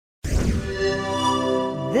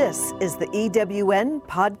This is the EWN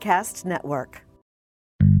Podcast Network.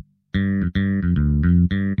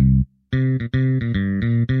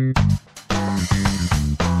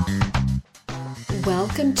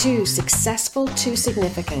 Welcome to Successful to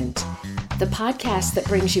Significant, the podcast that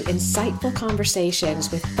brings you insightful conversations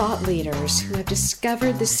with thought leaders who have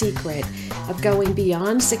discovered the secret of going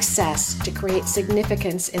beyond success to create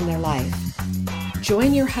significance in their life.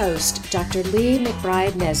 Join your host, Dr. Lee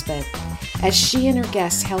McBride Nesbitt, as she and her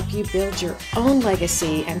guests help you build your own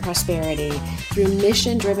legacy and prosperity through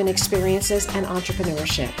mission-driven experiences and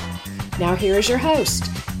entrepreneurship. Now here is your host,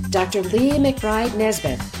 Dr. Lee McBride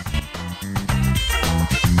Nesbitt.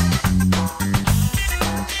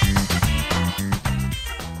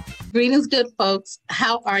 Greetings, good folks.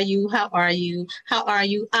 How are you? How are you? How are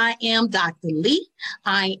you? I am Dr. Lee.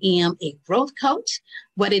 I am a growth coach.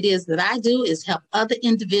 What it is that I do is help other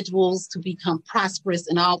individuals to become prosperous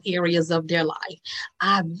in all areas of their life.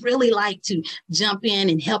 I really like to jump in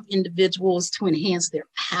and help individuals to enhance their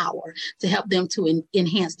power, to help them to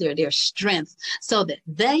enhance their strength so that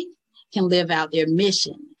they can live out their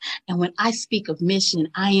mission. And when I speak of mission,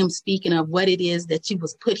 I am speaking of what it is that you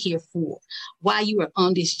was put here for, why you are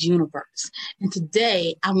on this universe. And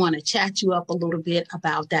today I want to chat you up a little bit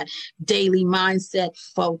about that daily mindset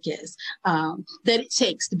focus that it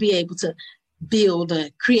takes to be able to build,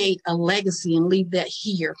 create a legacy and leave that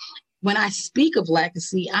here. When I speak of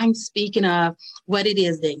legacy, I'm speaking of what it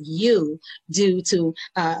is that you do to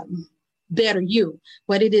better you,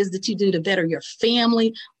 what it is that you do to better your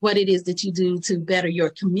family, what it is that you do to better your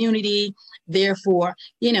community, therefore,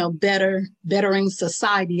 bettering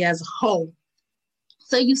society as a whole.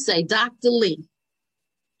 So you say, Dr. Lee,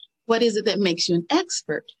 what is it that makes you an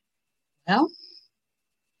expert? Well,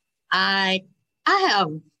 I have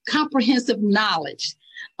comprehensive knowledge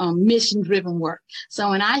on mission-driven work.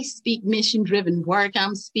 So when I speak mission-driven work,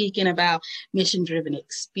 I'm speaking about mission-driven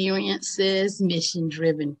experiences,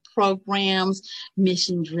 mission-driven programs,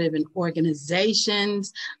 mission-driven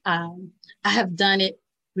organizations. I have done it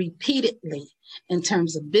repeatedly in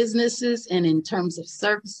terms of businesses and in terms of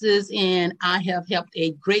services, and I have helped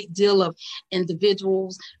a great deal of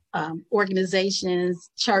individuals,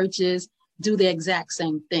 organizations, churches do the exact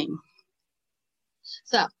same thing.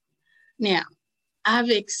 So now,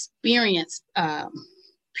 I've experienced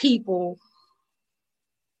people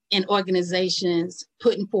and organizations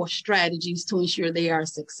putting forth strategies to ensure they are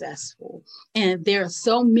successful. And there are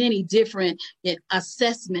so many different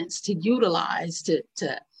assessments to utilize to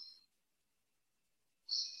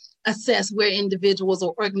assess where individuals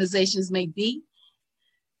or organizations may be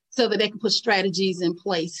so that they can put strategies in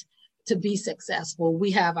place to be successful. We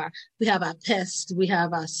have our PEST, we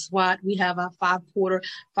have our SWOT, we have our 5-quarter,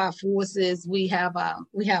 5 forces, we have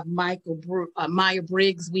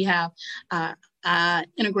Myers-Briggs, we have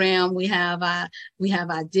Enneagram, we have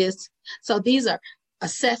our DISC. So these are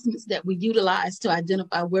assessments that we utilize to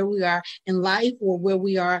identify where we are in life or where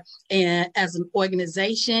we are as an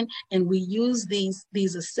organization, and we use these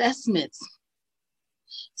assessments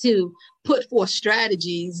to put forth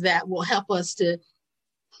strategies that will help us to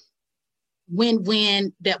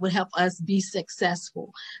win-win, that would help us be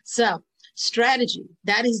successful. So strategy,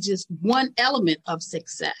 that is just one element of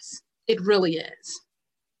success. It really is.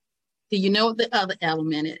 Do you know what the other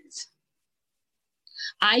element is?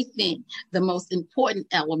 I think the most important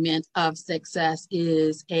element of success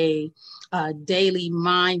is a daily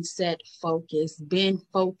mindset focus, being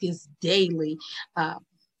focused daily,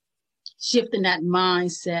 shifting that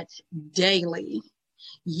mindset daily.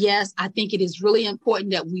 Yes, I think it is really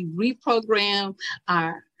important that we reprogram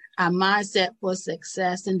our mindset for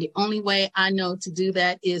success. And the only way I know to do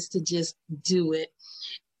that is to just do it.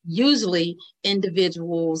 Usually,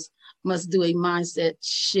 individuals must do a mindset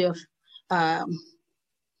shift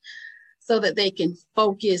so that they can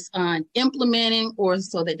focus on implementing or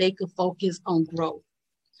so that they can focus on growth.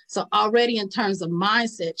 So already in terms of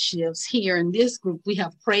mindset shifts here in this group, we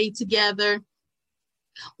have prayed together.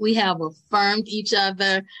 We have affirmed each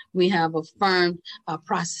other. We have affirmed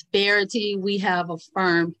prosperity. We have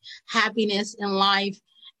affirmed happiness in life.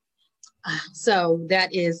 So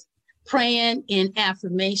that is praying and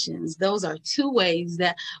affirmations. Those are two ways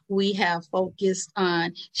that we have focused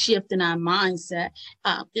on shifting our mindset.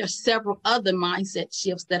 There are several other mindset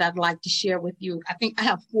shifts that I'd like to share with you. I think I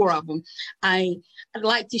have 4 of them. I'd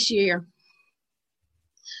like to share.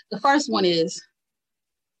 The first one is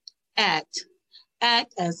act.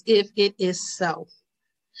 Act as if it is so.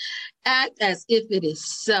 Act as if it is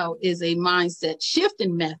so is a mindset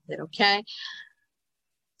shifting method, okay?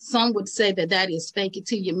 Some would say that that is fake it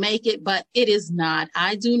till you make it, but it is not.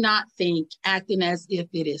 I do not think acting as if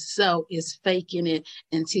it is so is faking it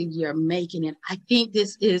until you're making it. I think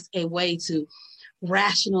this is a way to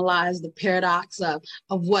rationalize the paradox of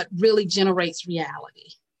what really generates reality.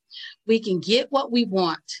 We can get what we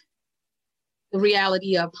want. The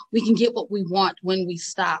reality of we can get what we want when we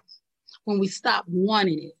stop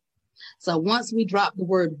wanting it. So once we drop the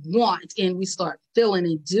word want and we start feeling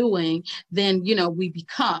and doing, then, we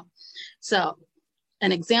become. So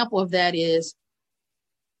an example of that is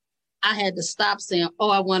I had to stop saying, oh,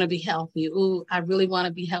 I want to be healthy. Ooh, I really want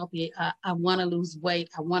to be healthy. I want to lose weight.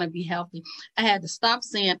 I want to be healthy. I had to stop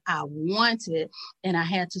saying I wanted, and I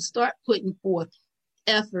had to start putting forth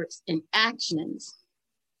efforts and actions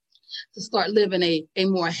to start living a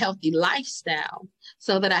more healthy lifestyle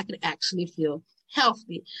so that I could actually feel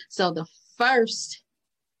healthy. So the first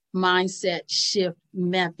mindset shift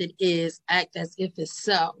method is act as if it's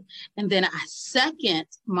so. And then a second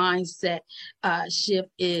mindset shift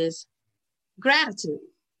is gratitude.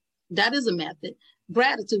 That is a method.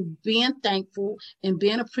 Gratitude, being thankful and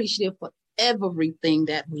being appreciative for everything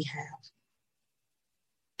that we have.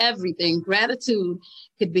 Everything. Gratitude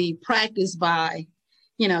could be practiced by,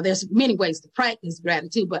 there's many ways to practice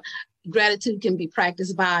gratitude, but gratitude can be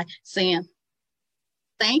practiced by saying,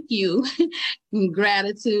 thank you.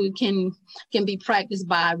 Gratitude can be practiced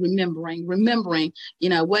by remembering,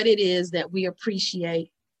 what it is that we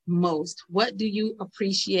appreciate most. What do you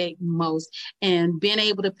appreciate most? And being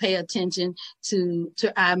able to pay attention to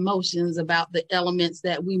our emotions about the elements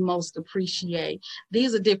that we most appreciate.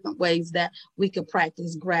 These are different ways that we could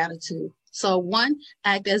practice gratitude. So 1,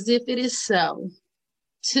 act as if it is so.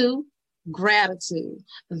 2, gratitude.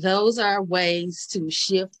 Those are ways to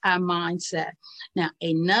shift our mindset. Now,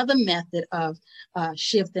 another method of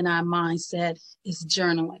shifting our mindset is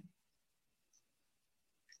journaling.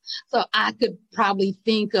 So I could probably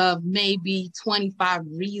think of maybe 25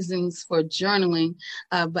 reasons for journaling,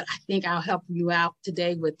 but I think I'll help you out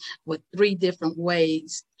today with 3 different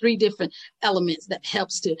ways, 3 different elements that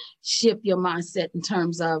helps to shift your mindset in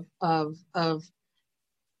terms of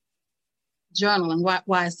journaling,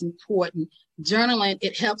 why it's important. Journaling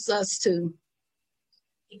helps us to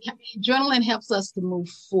move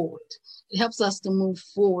forward. It helps us to move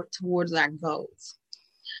forward towards our goals.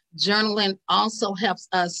 Journaling also helps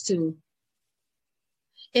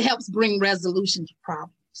bring resolution to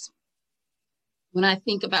problems. When I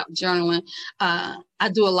think about journaling, I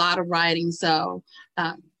do a lot of writing, so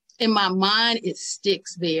in my mind, it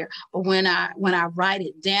sticks there. But when I write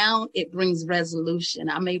it down, it brings resolution.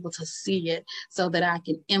 I'm able to see it so that I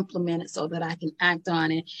can implement it, so that I can act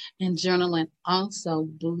on it. And journaling also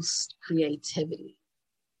boosts creativity.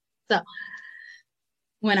 So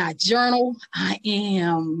when I journal, I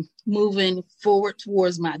am moving forward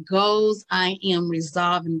towards my goals. I am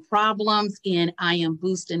resolving problems, and I am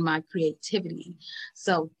boosting my creativity.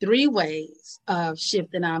 So 3 ways of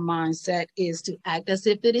shifting our mindset is to act as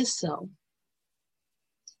if it is so,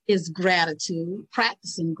 is gratitude,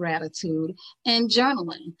 practicing gratitude, and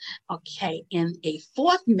journaling. Okay, and a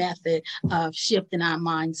 4th method of shifting our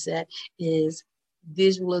mindset is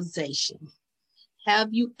visualization. Have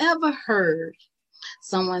you ever heard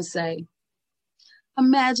someone say,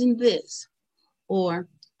 imagine this, or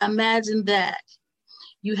imagine that?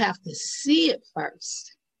 You have to see it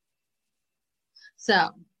first. So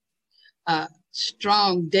a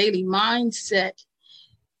strong daily mindset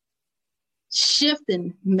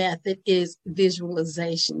shifting method is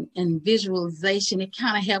visualization. And visualization, it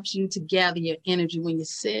kind of helps you to gather your energy when you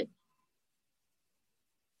sit.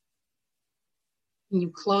 When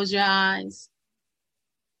you close your eyes,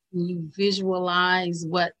 you visualize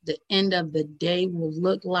what the end of the day will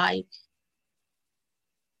look like.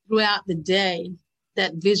 Throughout the day,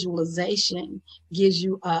 that visualization gives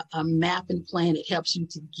you a mapping plan. It helps you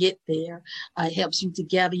to get there. It helps you to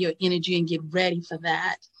gather your energy and get ready for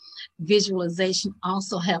that. Visualization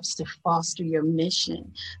also helps to foster your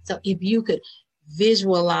mission. So if you could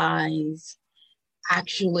visualize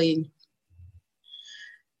actually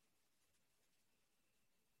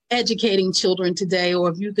educating children today, or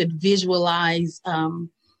if you could visualize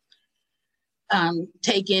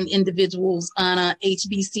taking individuals on a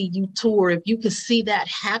HBCU tour, if you could see that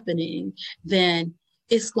happening, then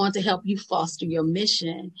it's going to help you foster your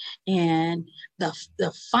mission. And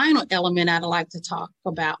the final element I'd like to talk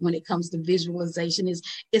about when it comes to visualization is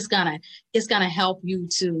it's gonna help you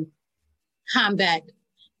to combat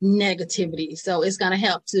negativity. So it's gonna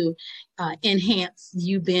help to enhance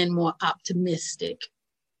you being more optimistic.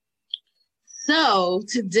 So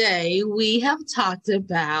today we have talked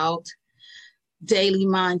about daily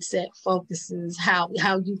mindset focuses, how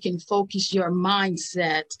you can focus your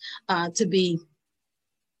mindset to be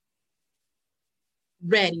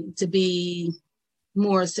ready, to be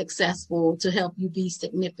more successful, to help you be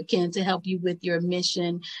significant, to help you with your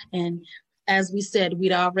mission. And as we said,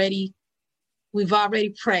 we've already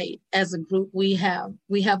prayed as a group. We have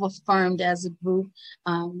affirmed as a group,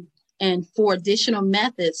 and for additional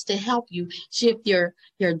methods to help you shift your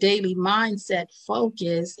daily mindset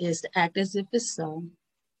focus is to act as if it's so,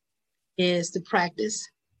 is to practice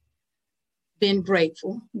being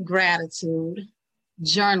grateful, gratitude,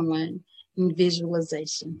 journaling, and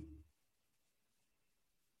visualization.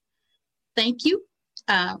 Thank you.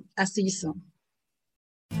 I'll see you soon.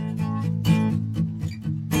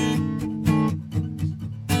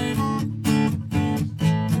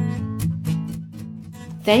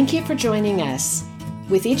 Thank you for joining us.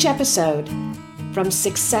 With each episode, From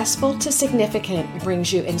Successful to Significant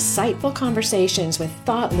brings you insightful conversations with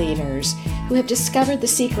thought leaders who have discovered the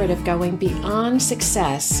secret of going beyond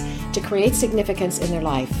success to create significance in their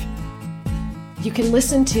life. You can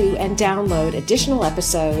listen to and download additional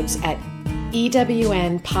episodes at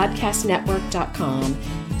ewnpodcastnetwork.com,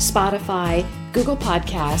 Spotify, Google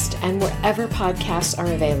Podcast, and wherever podcasts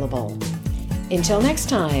are available. Until next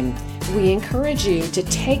time, we encourage you to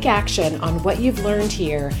take action on what you've learned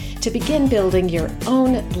here to begin building your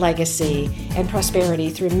own legacy and prosperity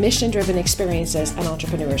through mission-driven experiences and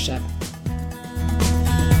entrepreneurship.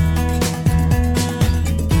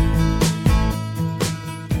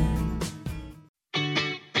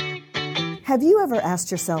 Have you ever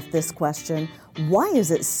asked yourself this question? Why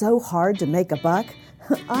is it so hard to make a buck?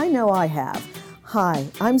 I know I have. Hi,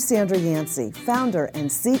 I'm Sandra Yancey, founder and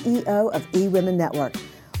CEO of eWomen Network.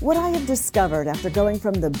 What I have discovered after going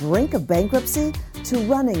from the brink of bankruptcy to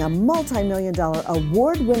running a multi-million-dollar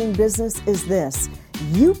award-winning business is this: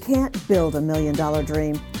 you can't build $1 million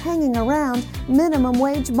dream hanging around minimum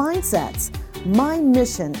wage mindsets. My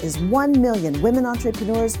mission is 1 million women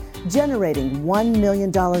entrepreneurs generating $1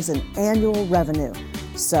 million in annual revenue.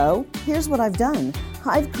 So here's what I've done.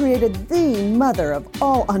 I've created the mother of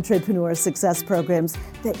all entrepreneur success programs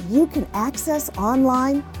that you can access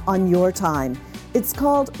online on your time. It's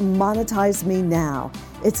called Monetize Me Now.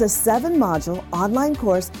 It's a 7-module online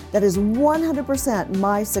course that is 100%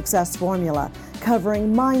 my success formula,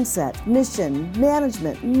 covering mindset, mission,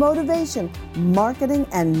 management, motivation, marketing,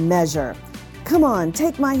 and measure. Come on,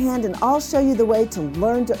 take my hand and I'll show you the way to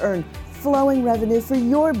learn to earn flowing revenue for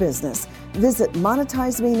your business. Visit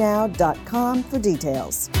monetizemenow.com for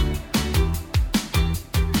details.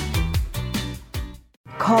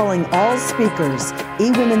 Calling all speakers,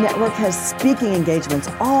 eWomen Network has speaking engagements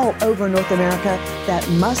all over North America that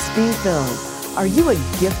must be filled. Are you a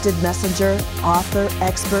gifted messenger, author,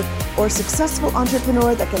 expert, or successful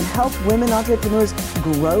entrepreneur that can help women entrepreneurs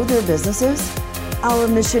grow their businesses? Our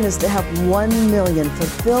mission is to help 1 million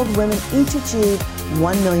fulfilled women each achieve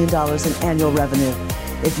 $1 million in annual revenue.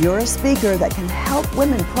 If you're a speaker that can help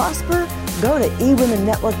women prosper, go to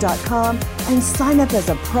eWomenNetwork.com and sign up as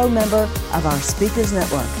a pro member of our Speakers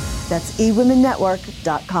Network. That's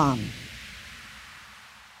eWomenNetwork.com.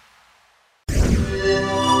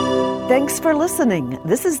 Thanks for listening.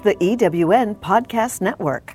 This is the EWN Podcast Network.